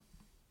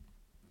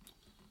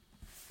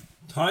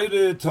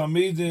Taire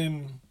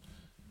Talmidim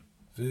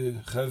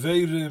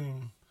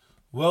v'Chaverim,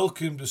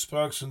 welcome to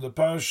Sparks in the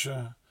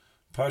Parsha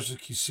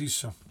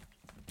Kisisa.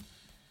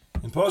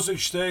 In Pasuk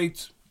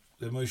state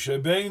that Moshe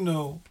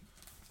Rabbeinu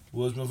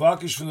was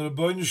mevakish from the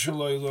Rebbeinu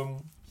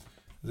Shalom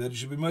that it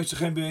should be Moshe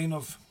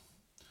Beinov.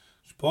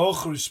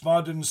 Shpoch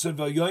responded and said,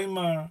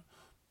 "Vayoymar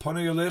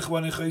panei elech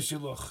v'anechais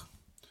yilach."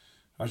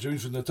 As you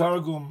read from the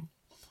Targum,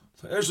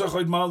 I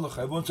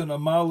want a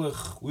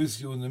malach with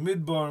you in the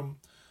midbar.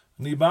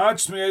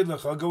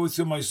 I'll go with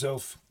you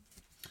myself.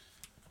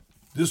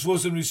 This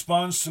was in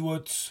response to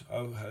what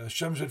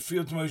Hashem said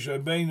to Moshe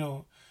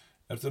Rabbeinu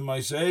after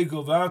Ma'aseh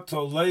Egel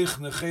v'ato leich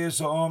necheis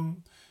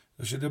ha'am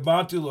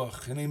v'shedibati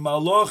loch and a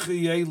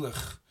malachi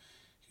yelech.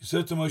 He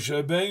said to Moshe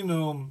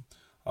Rabbeinu,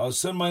 I'll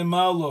send my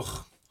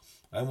malach.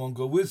 I won't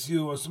go with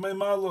you. I'll send my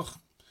malach.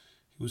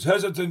 He was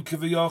hesitant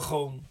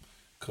kiviyachol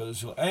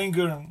because he'll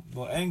anger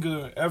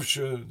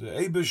Efsher the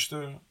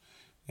Eibishter,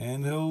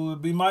 and he'll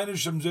be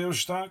minish him sehr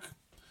stark.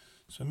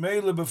 So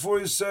Mele, before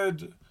he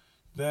said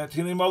that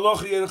Hinei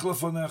Malachi Yerech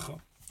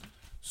Lefanecha.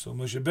 So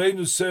Moshe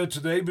Rabbeinu said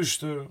to the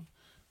Eibishter,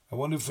 I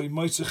wonder if he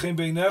might say Chen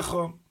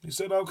Beinecha. He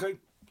said, okay.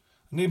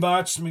 Ani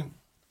ba'atzmi.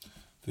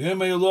 V'yem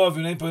Eilov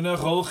Hinei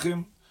Panecha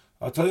Holchim.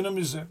 I'll tell you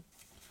mizeh.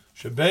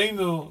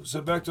 Shebeinu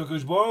said back to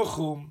HaKadosh Baruch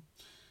Hu,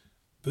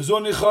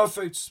 Bezoni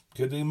Chafetz.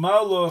 Kedei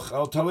Malach,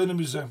 I'll tell you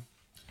mizeh.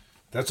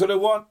 That's what I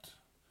want.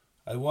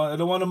 I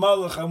don't want a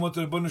Malach, I want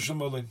a Rebbeinu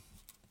Shalom.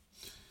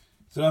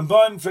 The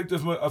Ramban, in fact,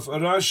 of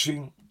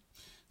Rashi,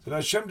 that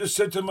Hashem just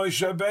said to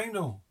Moshe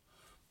Rabbeinu,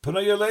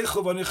 Panay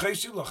Elechu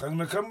v'anichais yilach, I'm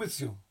going to come with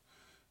you.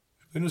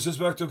 Rabbeinu says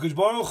back to HaKadosh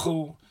Baruch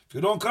Hu, if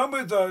you don't come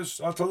with us,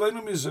 I'll tell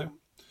you mizeh. In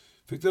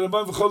fact, the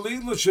Ramban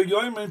v'cholilu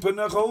sheyoyim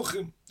panech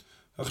holchim.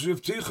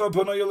 Achshiv ticha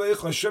Panay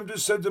Elechu. Hashem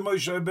just said to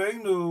Moshe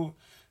Rabbeinu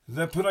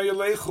that Panay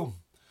Elechu.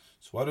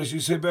 So why does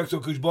he say back to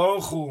HaKadosh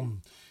Baruch Hu,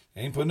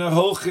 ain't panech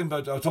holchim,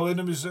 but I'll tell you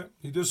mizeh?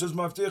 He just says,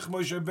 Maftich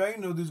Moshe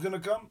Rabbeinu, he's going to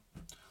come.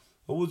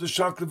 What was the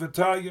Shakla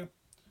V'Taya?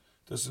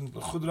 That's in the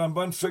Chud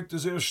Ramban fact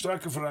is a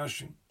starke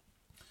Rashi.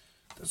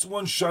 That's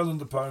one shal in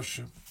the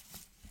parsha.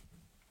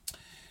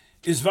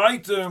 Is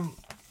weiter,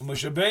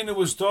 Moshe Rabbeinu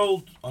was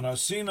told on Har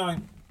Sinai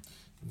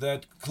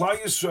that Klal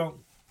Yisrael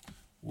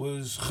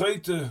was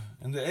chayte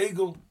in the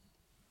Egel.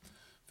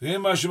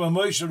 V'hem Hashem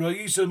HaMoshe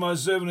Ra'isa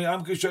Ma'azev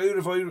Ne'am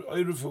K'Sha'irif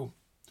Ha'irifu.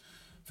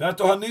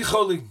 V'ato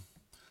Hanicholi,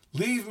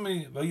 leave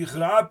me,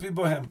 V'yichrapi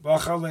Bohem,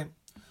 V'achalem.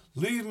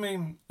 Leave me,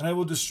 and I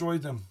will destroy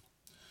them.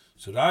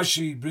 So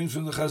Rashi brings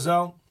from the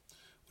Chazal,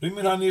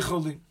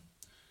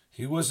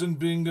 he wasn't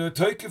being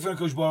taken from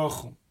HaKadosh Baruch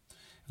Hu.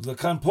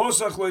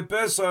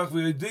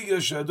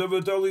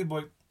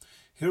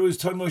 Here is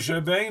telling Moshe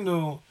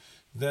Rabbeinu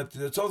that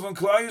the Tzol from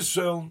Klal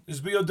Yisrael is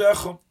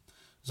biyodecha.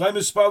 Zay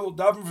mispalel,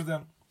 daven for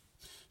them.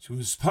 So he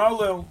was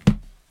mispalel,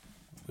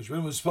 Moshe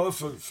Rabbeinu was mispalel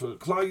for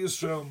Klal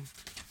Yisrael,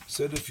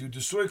 said if you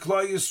destroy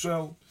Klal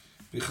Yisrael,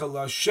 Bichal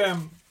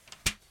Hashem,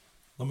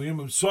 L'mayim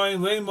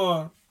Mitzrayim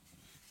Leimar.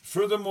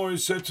 Furthermore, he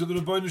said to the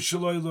Rebbeinu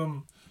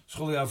Shalom,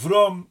 Shcholi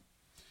Avram,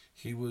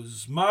 he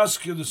was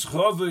masked the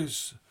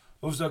Schavis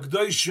of the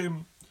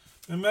Akdoshim,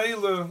 and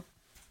Meila,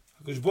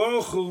 HaKadosh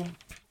Baruch Hu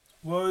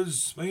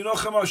was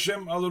Vayinochem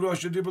Hashem al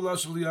Rosh Adibur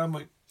Lasol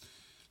Yamai.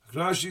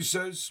 Rashi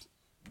says,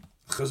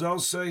 Chazal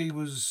say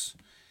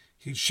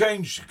he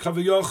changed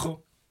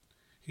Kavayocho.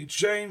 He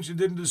changed, he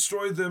didn't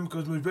destroy them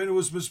because Moshe Rabbeinu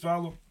was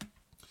mispalo.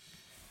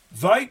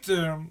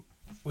 Weiter,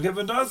 we have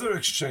another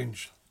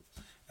exchange.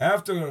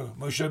 After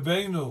Moshe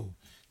Rabbeinu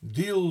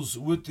deals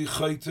with the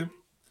chaytim,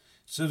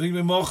 says him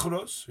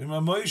mochros, him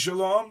amoy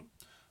shalom,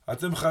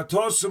 atem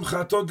chatosim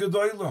chatot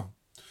gedoyla,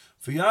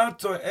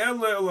 v'yato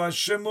ele el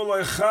Hashem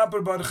ulay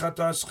chaber bar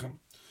chataschem.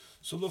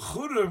 So the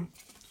Churem,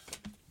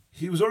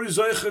 he was already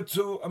zeicher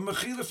to a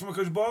mechila from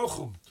HaKadosh Baruch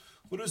Hu.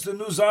 What is the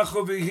new zach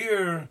over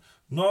here?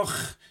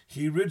 Noch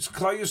he rids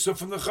Klal Yisrael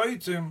from the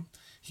chaytim.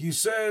 He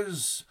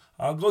says,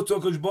 I'll go to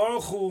HaKadosh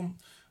Baruch Hu,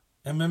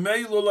 and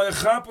memei ulay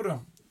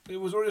chaber. It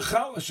was already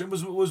Chal. Hashem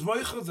was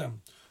meichel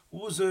them.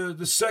 What was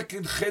the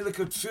second chelik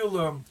of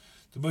tefillah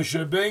that Moshe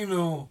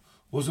Rabbeinu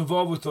was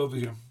involved with over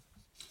here?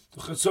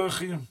 The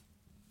Chatzorchim.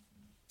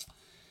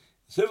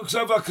 Sefer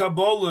Ksav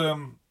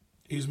HaKabbalah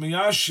is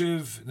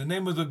Miyashiv, the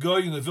name of the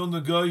Goyin, the Vilna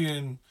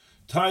Goyin,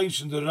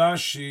 Taish and the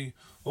Rashi,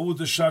 over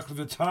the Shakla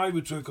V'Tai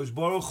between HaKadosh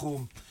Baruch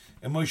Hu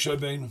and Moshe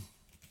Rabbeinu.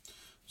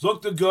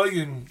 Zok the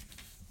Goyin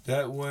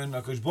that when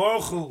HaKadosh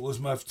Baruch Hu was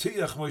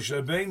maftiach Moshe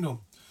Rabbeinu,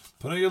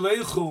 Panei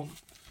Elechu,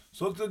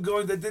 so the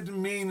going that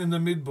didn't mean in the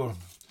midbar.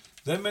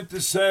 They meant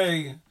to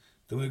say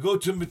that we go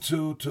to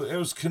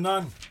Eretz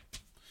Canaan,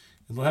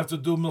 and we'll have to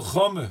do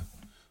milchama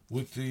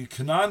with the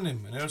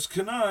Canaanim and Eretz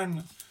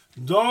Canaan.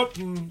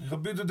 Dorten he'll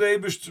be the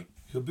Eibishter.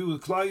 He'll be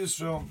with Klal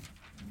Yisrael.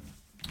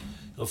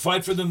 He'll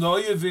fight for them the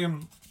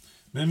Oyevim.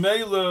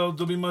 Memela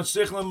there'll be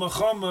matzich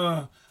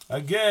milchama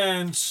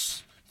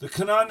against the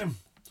Canaanim.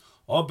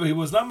 Oh, but he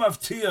was not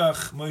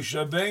maftiach Moshe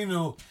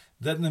Rabbeinu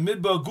that in the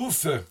midbar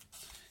gufer,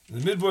 in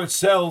the midbar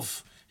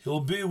itself, he'll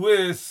be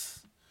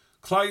with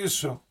Klal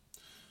Yisrael.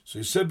 So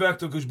he said back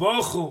to HaKadosh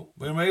Baruch Hu,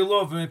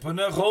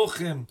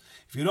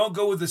 if you don't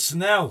go with us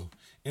now,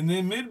 In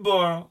the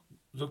Midbar,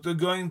 Dr.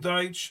 Goyin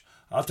Deutsch,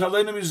 I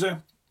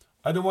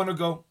don't want to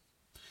go.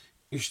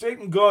 Ich steht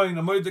in Goyin,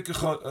 a Moedeke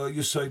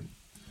Yesod.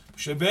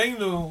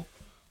 Shebeinu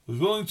was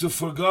willing to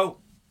forgo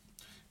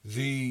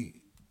the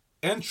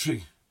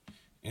entry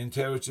into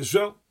Eretz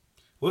Yisrael.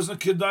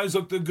 Wasn't Kedai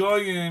Dr.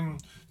 Goyin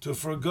to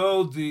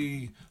forgo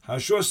the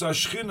Hashos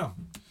Ashchina,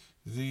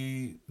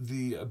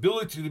 the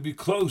ability to be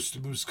close, to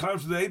be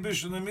scarred to the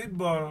Eibush in the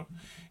Midbar.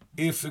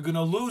 If you're going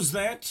to lose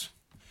that,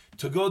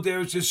 to go to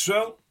Eretz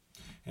Yisrael,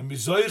 and be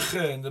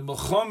Zoiche, and the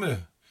Melchome,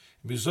 and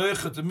be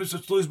Zoiche, the Mitzvah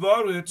Tluis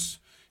Ba'aretz,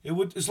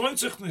 it's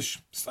loitzich.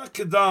 It's not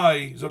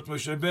Kedai, Zot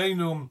Moshe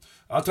Rabbeinu,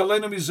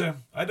 Atalena Mizeh.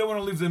 I don't want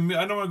to leave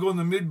I don't want to go in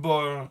the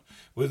Midbar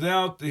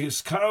without the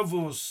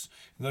Hiskarvus,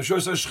 and the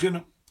Hashos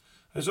Ashchina.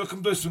 Is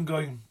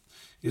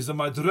the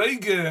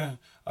Madrege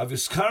of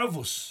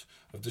Hiskarvus,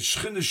 of the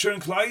Shchina Shern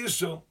Klai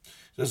Yisrael.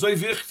 That's so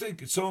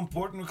wichtig. It's so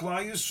important to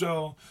Klai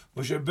Yisrael.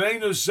 Moshe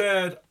Rabbeinu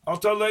said,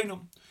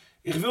 Atalenu.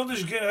 Ich will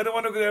nicht gehen. I don't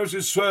want to go to Eretz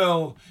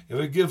Yisrael if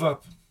I give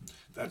up.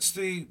 That's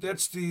the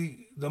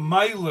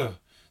Meile.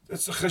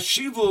 That's the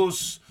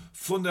Chashivus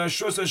from the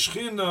Hashos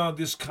Ashchina,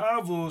 this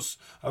Kavus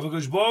of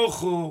Hakadosh Baruch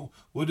Hu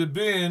would have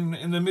been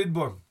in the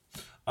Midbar.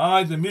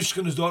 The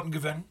Mishkan is dort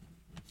gewesen.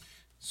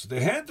 So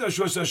they had the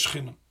Hashos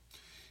Ashchina.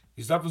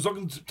 Is that was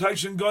talking to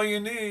Taishan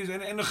Goyin is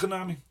and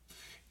Enochanami.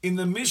 In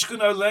the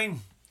Mishkan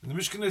Alain, in the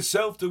Mishkan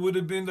itself, there would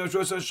have been the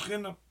Hashos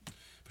Ashchina.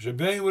 Moshe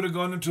Rabbeinu would have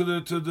gone into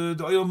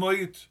the oil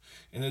moed,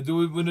 and they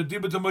would have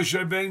dibba to Moshe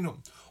Rabbeinu.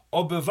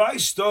 Or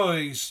beweis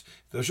dois,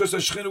 the Hashos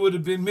Ashchina would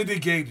have been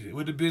mitigated, it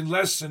would have been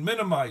less and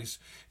minimized.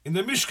 In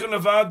the Mishkan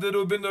Avad, there would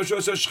have been the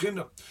Hashos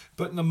Ashchina.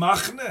 But in the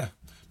Machne,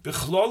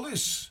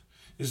 Bechlolis,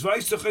 is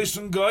weiß doch is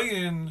von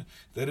Goyin,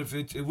 that if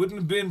it wouldn't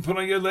have been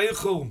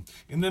Panayalechu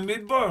in the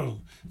Midbar,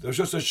 the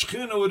Hashos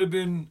Ashchina would have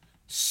been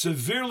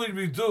severely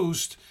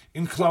reduced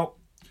in Klau.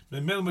 The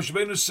Moshe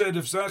Rabbeinu said,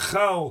 if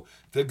Zachal,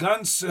 the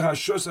ganze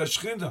Hashos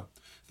Ashchina,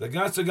 the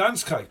ganze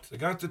Ganzkeit, the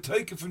ganze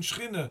Teike von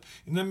Schchina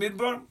in the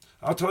Midbar,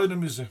 I'll tell you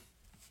them is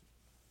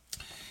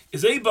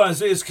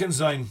Eba is can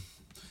sein.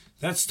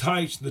 That's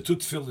tight, the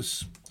Tut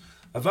Phyllis.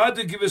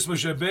 Avada give us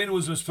Moshe Rabbeinu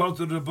was mispal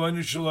to the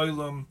Rebbeinu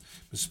Shalom,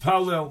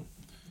 mispalel,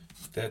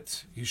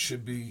 that he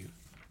should be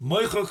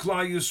Moichel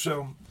Klai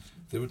Yisrael.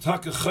 They would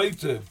take a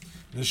chayte in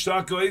the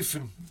starke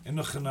Eifen in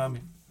the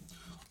Chanami.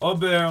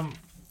 Aber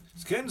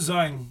es can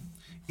sein,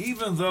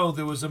 even though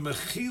there was a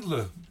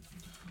mechila,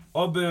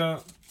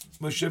 aber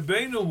Moshe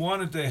Rabbeinu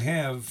wanted to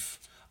have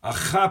a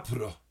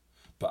chapra,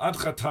 ba'ad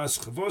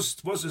chataschem.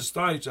 Was is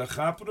taich a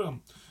chapra?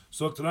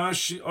 Sagt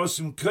Rashi,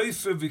 osim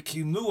keife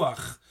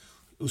v'kinuach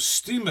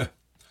ustime.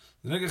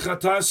 The nege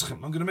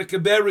chataschem. I'm going to make a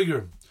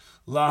barrier.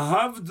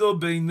 Lahavdo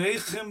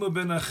beinechem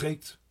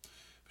u'benachet.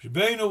 Moshe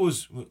Rabbeinu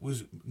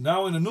was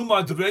now in a new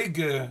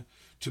madrege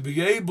to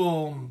be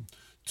able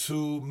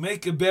to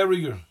make a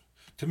barrier,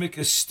 to make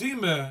a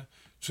stime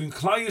between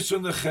Klai Yisrael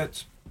and the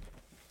Chet.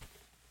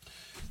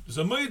 There's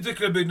a moedik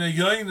Rabbi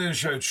Neyayin in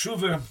Shar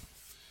Tshuva,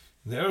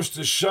 in the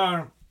erste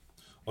Shar,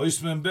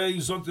 Oismen Bey,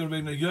 sagt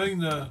Rabbi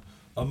Neyayin,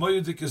 a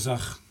moedik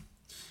Zach.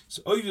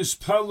 So Oyis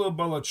Palo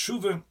Balat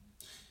Tshuva,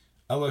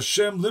 Al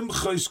Hashem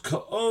Limchais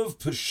Ka'ov,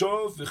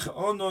 Peshov,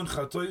 V'cha'onon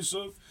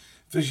Chatoisov,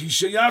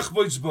 V'shishayach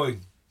Boitzboi.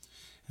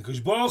 Because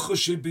Baruch Hu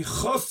should be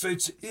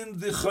chofetz in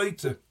the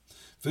chayte,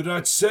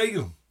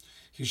 V'ratzeyu.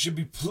 He should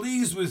be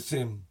pleased with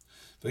him.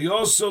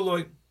 V'yosol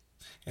Loi.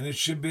 And it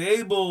should be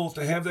able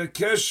to have that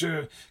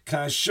kesher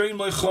ka'ashem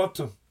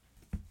leichoto.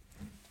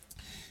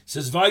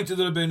 Says weiter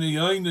der Rabbeinu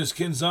Yoines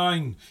ken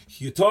sein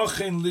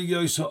hitochen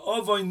liyos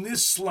ha'ovoi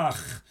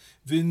nislach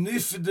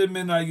v'nifde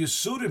min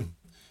ha'yisurim.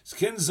 Es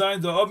ken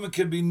sein the oven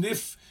can be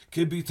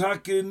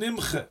take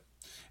nimche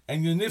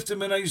and you nifte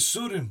min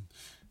ha'yisurim.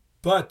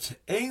 But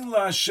ein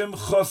la Hashem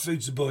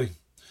chofetz boy.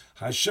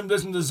 Hashem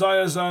doesn't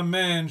desire as a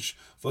mensch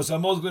was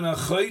amol ben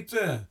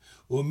ha'chayte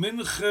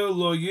u'minche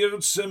lo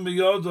yirtzem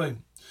miyodoim.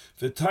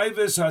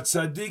 V'tayves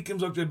hatzadikim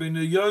sagt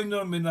Rabbeinu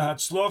Yoina min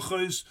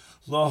hatzlochos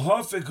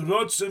lahofek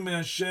rotzem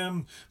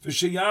Hashem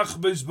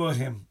v'sheyachbez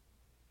bohem.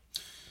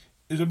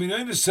 Rabbeinu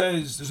Yoina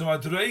says there's a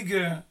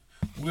madrege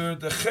where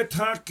the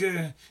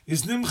chetake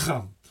is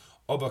nimcham,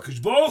 aber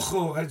Hakadosh Baruch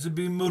Hu has to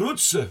be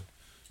merutze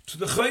to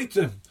the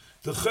chayte.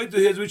 The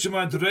chayte has which a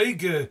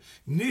madrege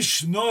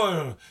nish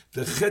nor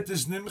the chet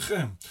is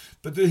nimcham,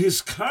 but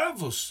his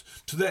kavus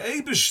to the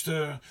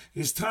Eibishter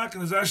is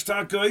taken as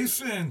ashtak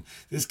oifen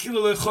is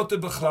kilo lechote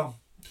b'chlam.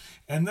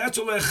 And that's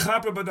all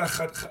chaper, but that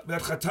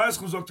chatas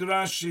comes Dr.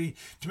 Rashi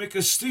to make a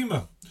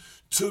stima,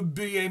 to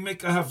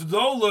make a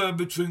havdola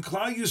between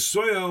Klai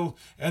Yisrael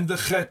and the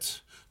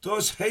chet.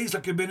 Those hays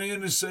like Rabbeinu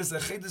Yoina says the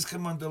chet is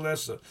command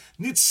lesser,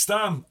 nit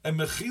stam a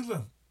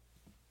mechila.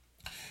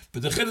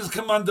 But the chet is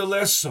command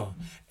lesser,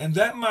 and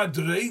that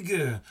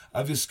madrege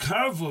of his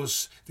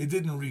karvus they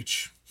didn't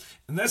reach,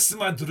 and that's the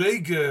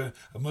madrege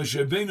of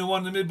Moshe Rabbeinu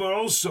on the midbar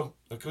also.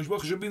 Like Hakadosh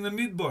Baruch Hu should be in the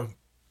midbar.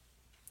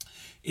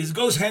 It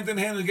goes hand in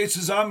hand against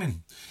his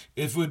amin.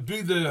 If it would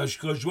be the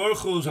Hakadosh Baruch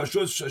Hu's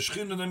Hashos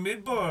Ashchin in the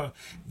midbar,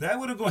 that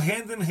would have gone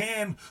hand in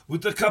hand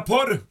with the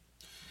kapor.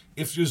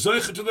 if you're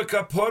zoiche to the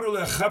kapara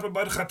lechaper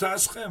bar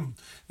chataschem,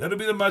 that'll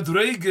be the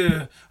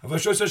madrege of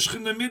Hashos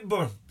HaShechina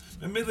Midbar.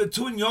 And the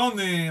two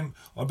Yonim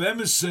or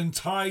Bemison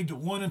tied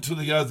one into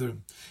the other.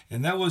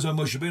 And that was what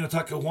Moshe Rabbeinu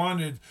Taka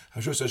wanted.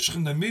 Hashos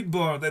HaShechina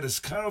Midbar, that is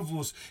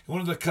Karvus. He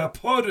wanted a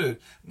kapara.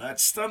 Not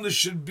stam, there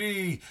should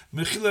be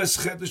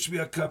Mechilas Chet, there should be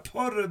a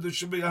kapara, there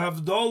should be a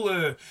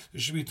Havdalah,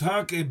 there should be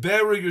Taka, a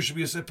barrier, there should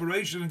be a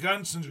separation in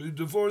Gansen, there should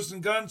be divorce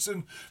in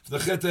Gansen. For the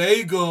Chet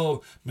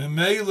HaEgel,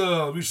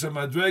 Memela, Rishon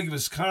Madreg,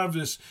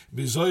 Viskarvis,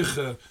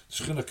 Bizoicha,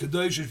 Shechina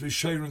Kadosh,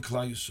 Visharon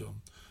Klai Yisrael.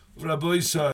 Rabbi Yisrael.